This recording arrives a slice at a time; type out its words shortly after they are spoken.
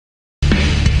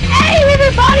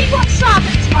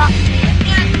topics about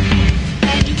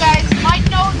and you guys might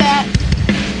know that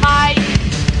my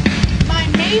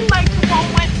main microphone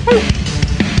went poof.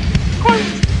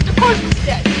 The cord was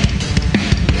dead.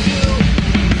 If you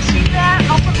see that,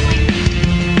 I'll put a link in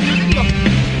the video.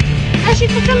 Actually,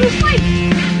 click on this link,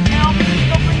 and I'll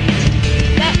bring you to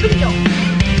that video.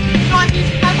 So I'm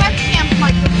using my webcam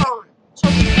microphone. So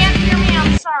if you can't hear me,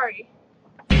 I'm sorry.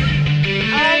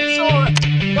 Alright, so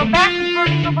go back to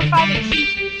Burnin number 5 and 6.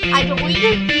 I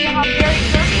deleted the very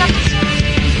first episode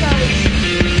because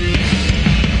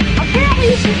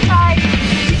apparently since I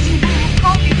used Google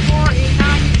Chrome before a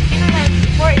non-internet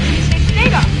for it can save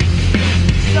data.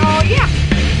 So yeah.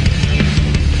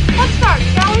 Let's start,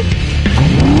 shall we?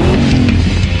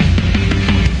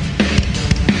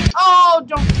 Oh,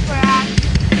 don't crash.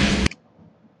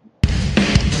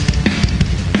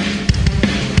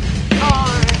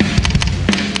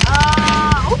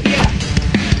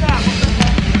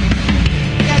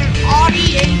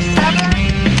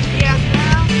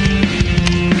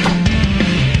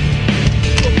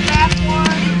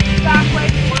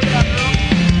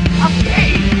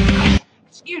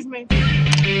 Excuse me.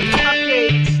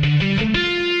 Updates.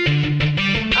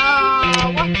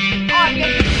 What? Oh, I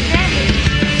get the damage.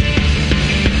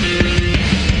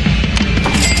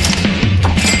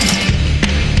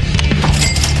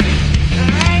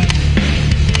 Alright.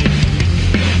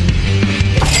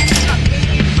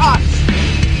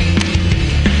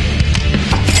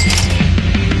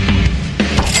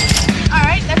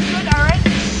 Alright, that's good. Alright.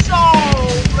 So,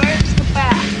 where's the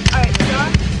back? Alright,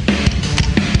 done.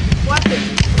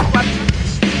 Weapons.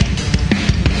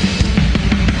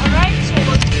 Alright, so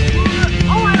let's do it.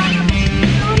 Oh, I don't have the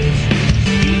guns.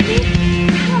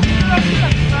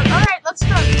 Alright, let's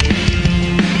start.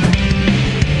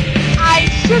 I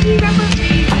should remember the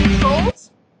controls.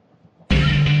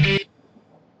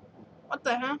 What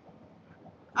the heck?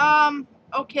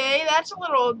 Okay, that's a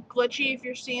little glitchy if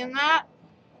you're seeing that.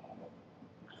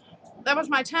 That was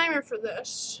my timer for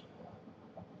this.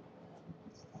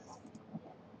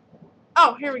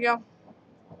 Oh, here we go.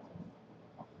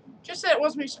 Just that it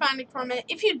wasn't responding for a minute.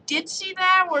 If you did see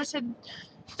that, where it said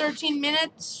 13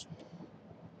 minutes.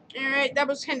 Alright, that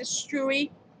was kind of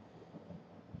screwy.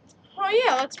 Oh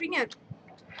yeah, let's begin.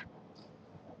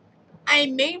 I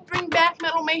may bring back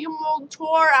Metal Mayhem World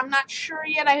Tour. I'm not sure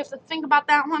yet. I have to think about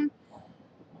that one.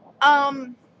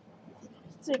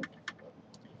 Let's see.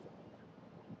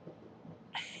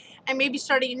 I may be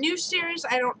starting a new series.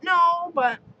 I don't know,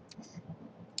 but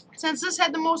since this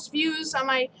had the most views on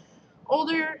my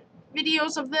older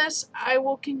videos of this, I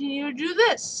will continue to do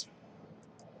this.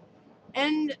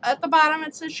 And at the bottom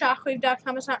it says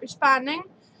shockwave.com is not responding.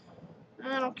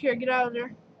 I don't care, get out of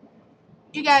there.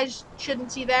 You guys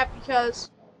shouldn't see that because,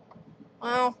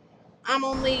 well,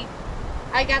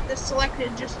 I got this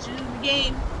selected just to do the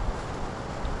game.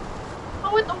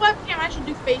 Oh, with the webcam I should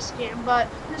do face cam, but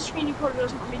this screen recorder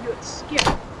doesn't let me do it. Skip.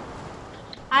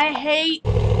 I hate...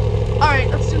 Alright,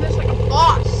 let's do this like a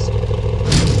boss.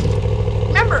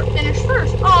 Remember, finish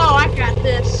first. Oh, I got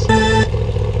this.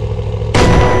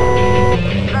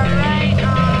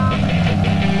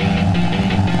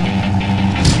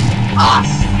 Alright,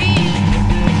 speed.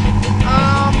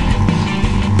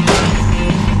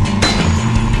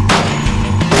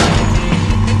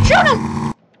 Shoot him!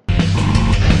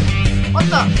 What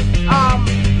the?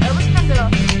 That was kinda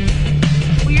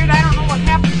weird. I don't know what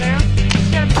happened there. There's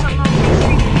gotta be something wrong with the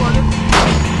screen recorder.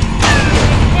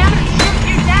 Damn it, shoot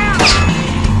you down!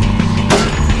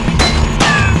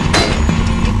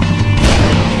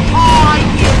 Oh,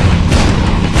 yeah.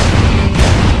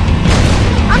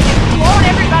 I'm just blowing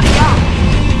everybody up.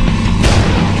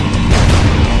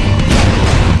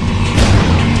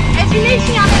 As you may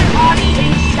see, I'm in an Audi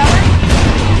A7.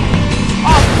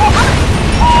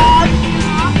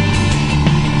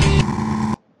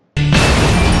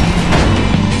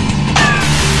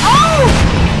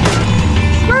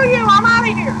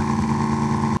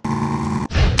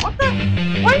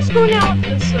 What is going on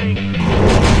with this thing?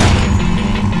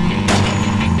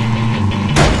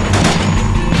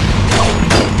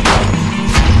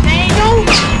 They know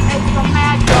as the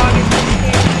mad dog in this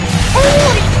game.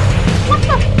 Holy! What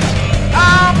the? I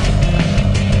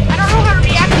don't know how to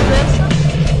react to this.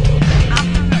 I'm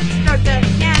gonna start that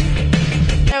again.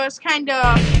 That was kinda...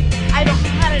 I don't know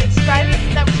how to describe it,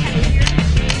 but that was kinda weird.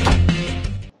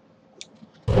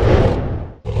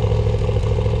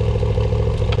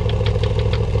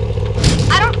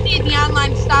 The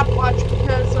online stopwatch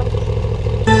because of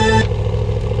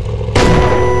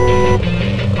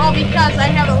because I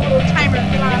have a little timer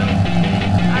at the bottom.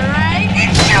 Alright?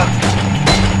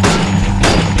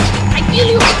 I feel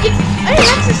you, I get Hey,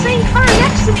 that's the same car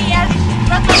next to me as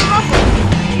Red Light Russell.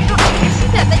 You see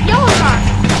that? That yellow car.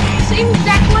 Same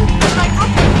exact one as Red Light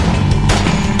Russell.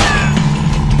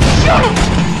 Shoot him!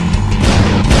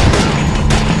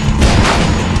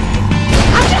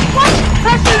 I'm just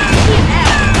pressing the key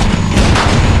now.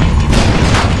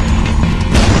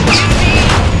 Excuse me.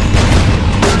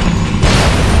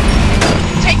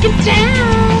 Take it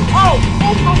down. Oh,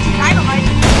 almost dynamite.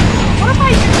 What if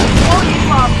I just blow you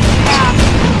up? Yeah.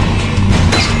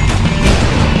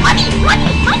 Money!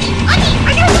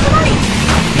 I got some money!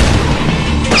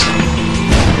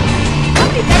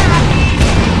 Somebody better not be.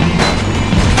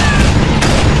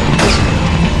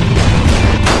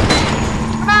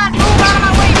 Come on, move out of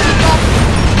my way, people!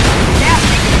 Yeah,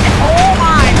 oh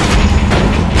my!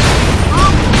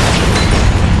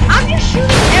 I'm just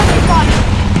shooting everybody!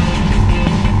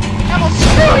 I will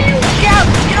screw you, Jeff!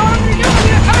 You know what I'm gonna do?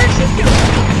 I'm gonna shoot you!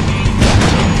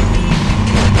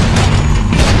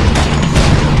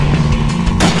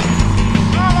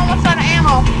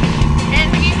 And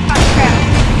the game got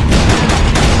crashed.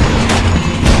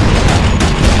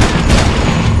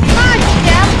 Come on,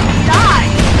 Jeff,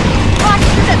 die! Oh, I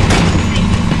can do that thing.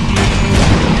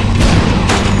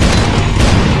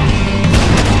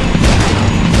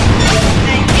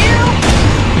 Thank you.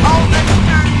 Oh, let's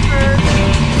turn first.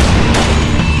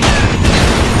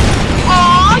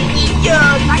 Oh,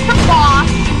 yeah, like a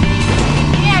boss.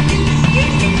 Yeah, if you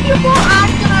excuse me, people, I'm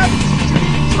gonna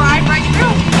drive right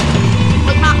through.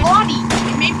 With my Audi,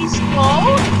 it may be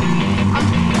slow,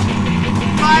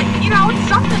 but you know it's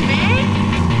something, man.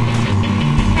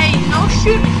 Hey, no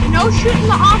shooting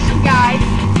the awesome guy.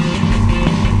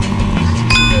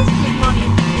 That's good money.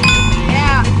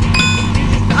 Yeah,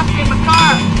 just to upgrade my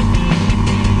car.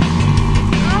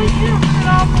 Oh yeah, look at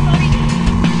all the money.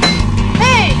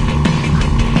 Hey,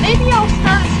 maybe I'll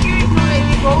start a series of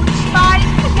Road Spies.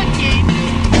 It's a good game.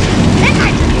 And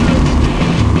I can do it.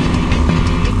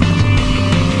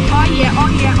 Oh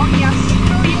yeah,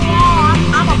 screw you all,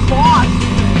 I'm a boss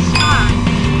this time.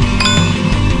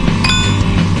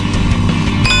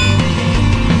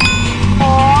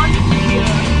 Oh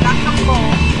yeah, got the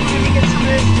ball. Let me get some of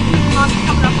this money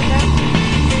coming up again.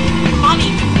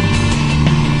 Money.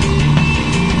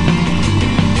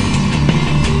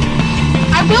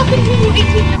 I will continue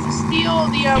 18 minutes to steal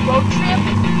the road trip,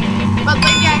 but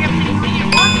lately I haven't been doing it.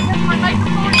 One, because my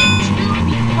microphone, and two,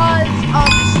 because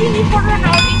the screen recorder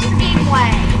now needs to be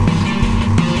lag.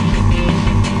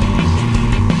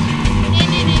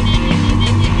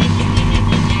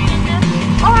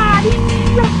 Audi!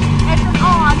 It's an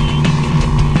Audi!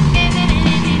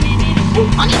 Oh,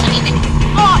 money!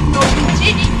 Oh, no, you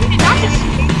didn't! You did not just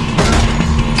see me!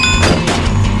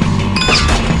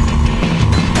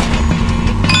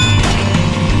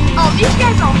 Oh, these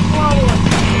guys are horrible.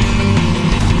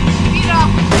 Speed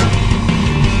up.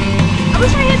 I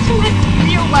wish I had some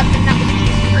real weapon that would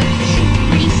shoot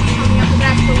grease or something up the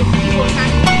back so the people would kind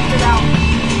of figure it out.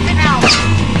 Spin out.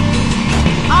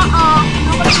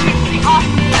 Nobody makes the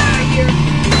awesome thing right here.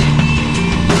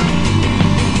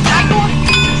 I go and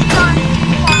get this done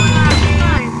before I run out of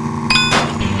time.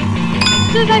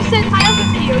 As I said in my other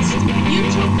videos,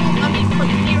 YouTube won't let me put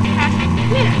videos past 50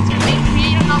 minutes. If they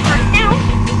create another account,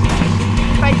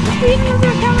 if I create another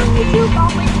account on YouTube,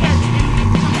 I'll link it in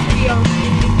some videos.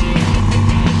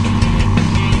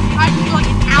 I can do like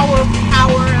an hour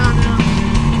on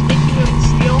making of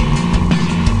steel.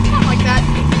 Something like that.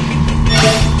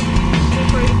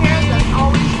 For repairs, that's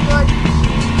always good.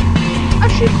 I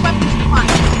shoot weapons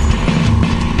twice.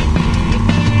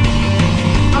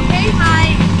 Okay,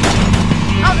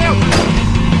 oh, there we go.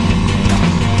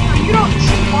 No, you don't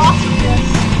shoot awesomeness.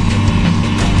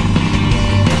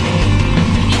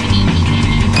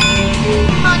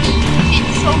 Money,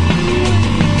 it's so good.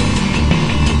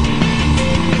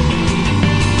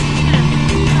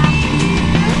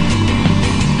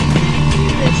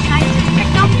 This night is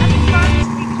picked up at the front.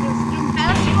 We can just do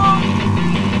basketball.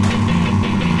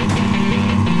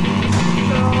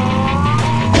 So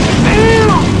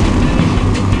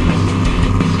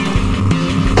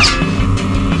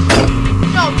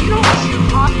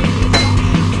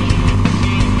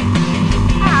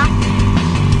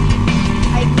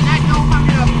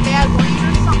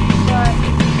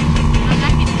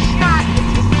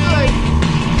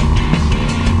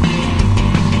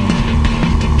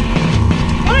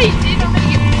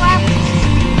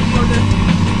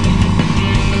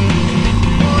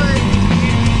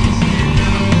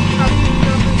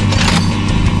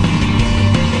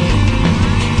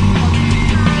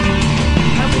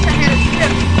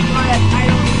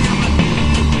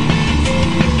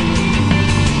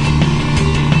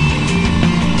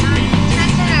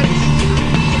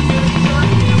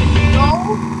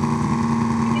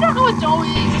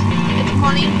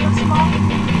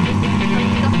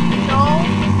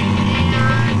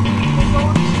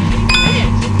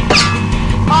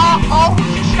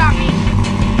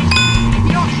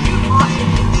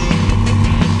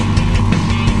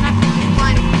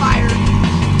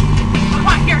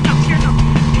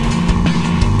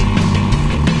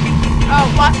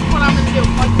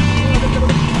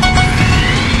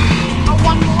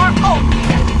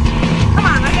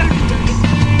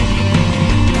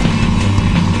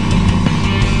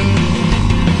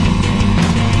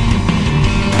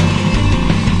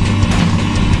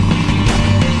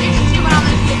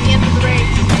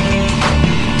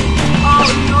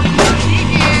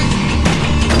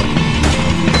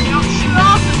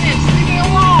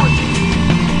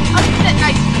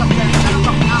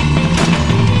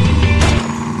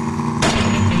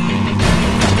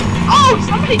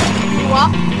Well,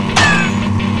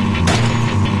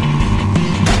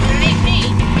 it ain't me.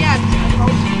 Yeah,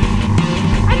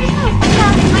 I just want to put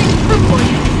on a nice crew for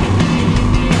you.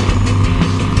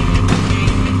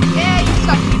 Yeah, you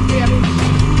suck,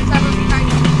 300.